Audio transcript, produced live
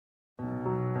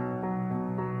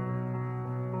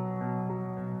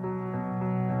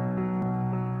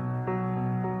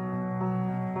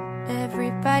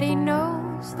Everybody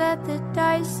knows that the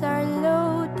dice are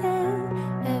loaded.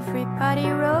 Everybody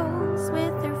rolls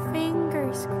with their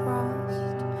fingers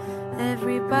crossed.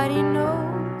 Everybody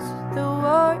knows the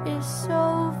war is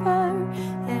over.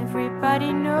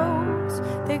 Everybody knows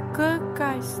the good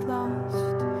guys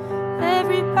lost.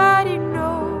 Everybody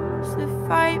knows the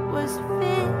fight was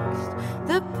fixed.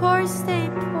 The poor stay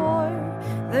poor,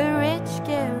 the rich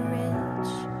get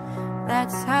rich.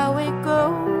 That's how it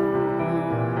goes.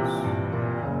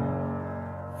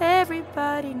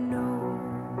 Everybody knows.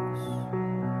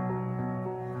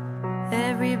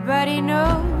 Everybody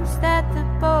knows that the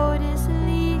boat is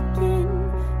leaking.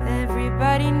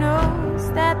 Everybody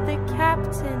knows that the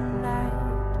captain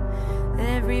lied.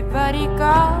 Everybody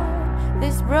got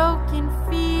this broken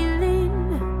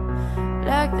feeling,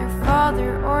 like their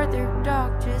father or their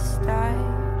dog just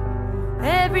died.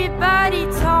 Everybody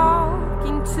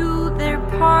talking to their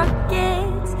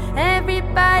pockets.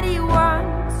 Everybody wants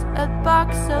a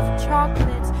box of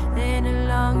chocolates and a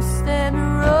long stem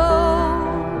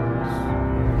rose.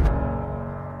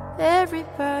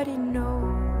 Everybody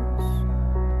knows.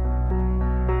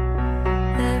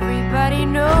 Everybody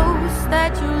knows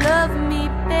that you love me,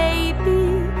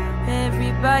 baby.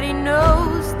 Everybody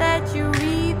knows that you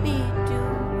really do.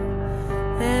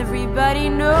 Everybody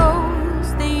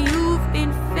knows that you've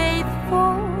been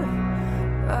faithful.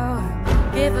 Oh,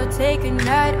 give or take a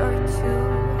night or two.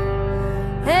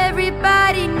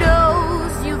 Everybody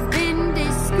knows you've been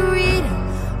discreet,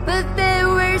 but there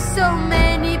were so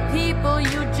many people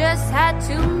you just had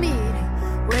to meet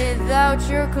without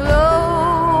your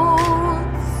clothes.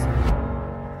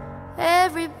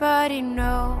 Everybody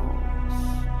knows.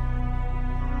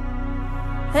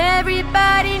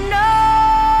 Everybody knows.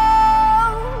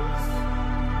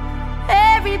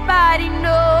 Everybody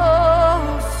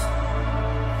knows.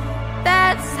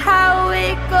 That's how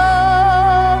it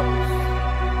goes.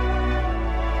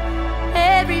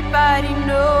 Everybody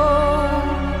knows.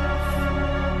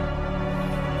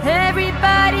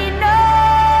 Everybody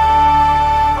knows.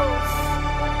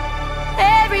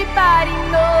 Everybody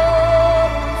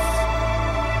knows.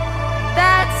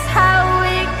 That's how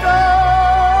it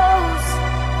goes.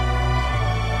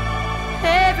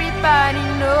 Everybody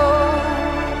knows.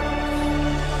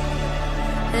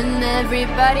 And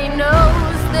everybody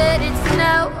knows that it's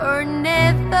now or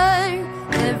never.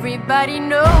 Everybody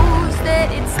knows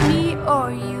that it's me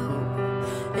or you.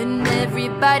 And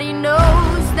everybody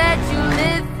knows that you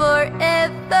live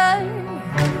forever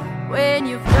when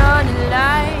you've drawn a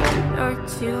line or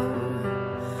two.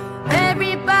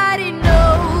 Everybody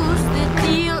knows the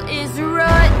deal is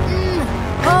rotten.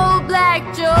 Old Black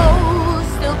Joe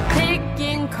still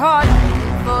picking cotton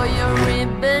for your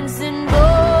ribbons and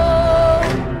bows.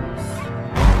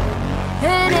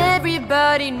 And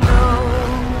everybody knows.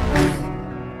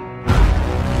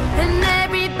 And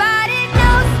everybody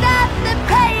knows that the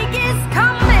plague is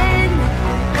coming.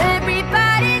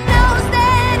 Everybody knows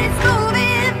that it's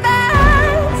moving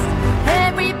fast.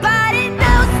 Everybody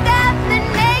knows that the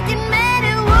naked man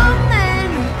and woman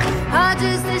are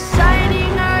just a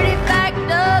shining artifact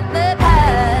of the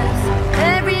past.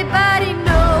 Everybody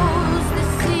knows the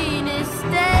scene is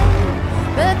dead,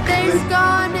 but there's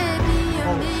gonna be a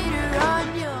meter on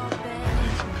your bed.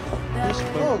 That's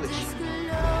foolish.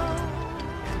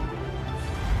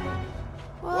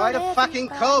 Why the fucking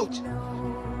coat?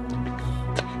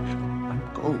 I'm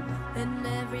cold. And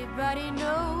everybody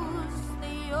knows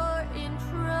that you're in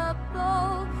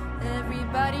trouble.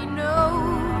 Everybody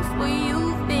knows what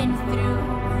you've been through.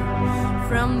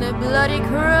 From the bloody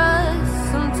cross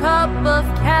on top of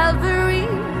Calvary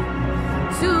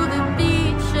to the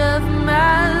beach of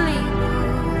Malibu.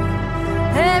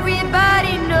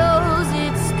 Everybody knows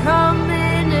it's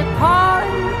coming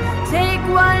apart. Take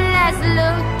one last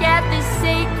look at the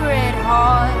Sacred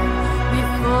Heart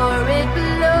before it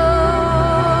blows.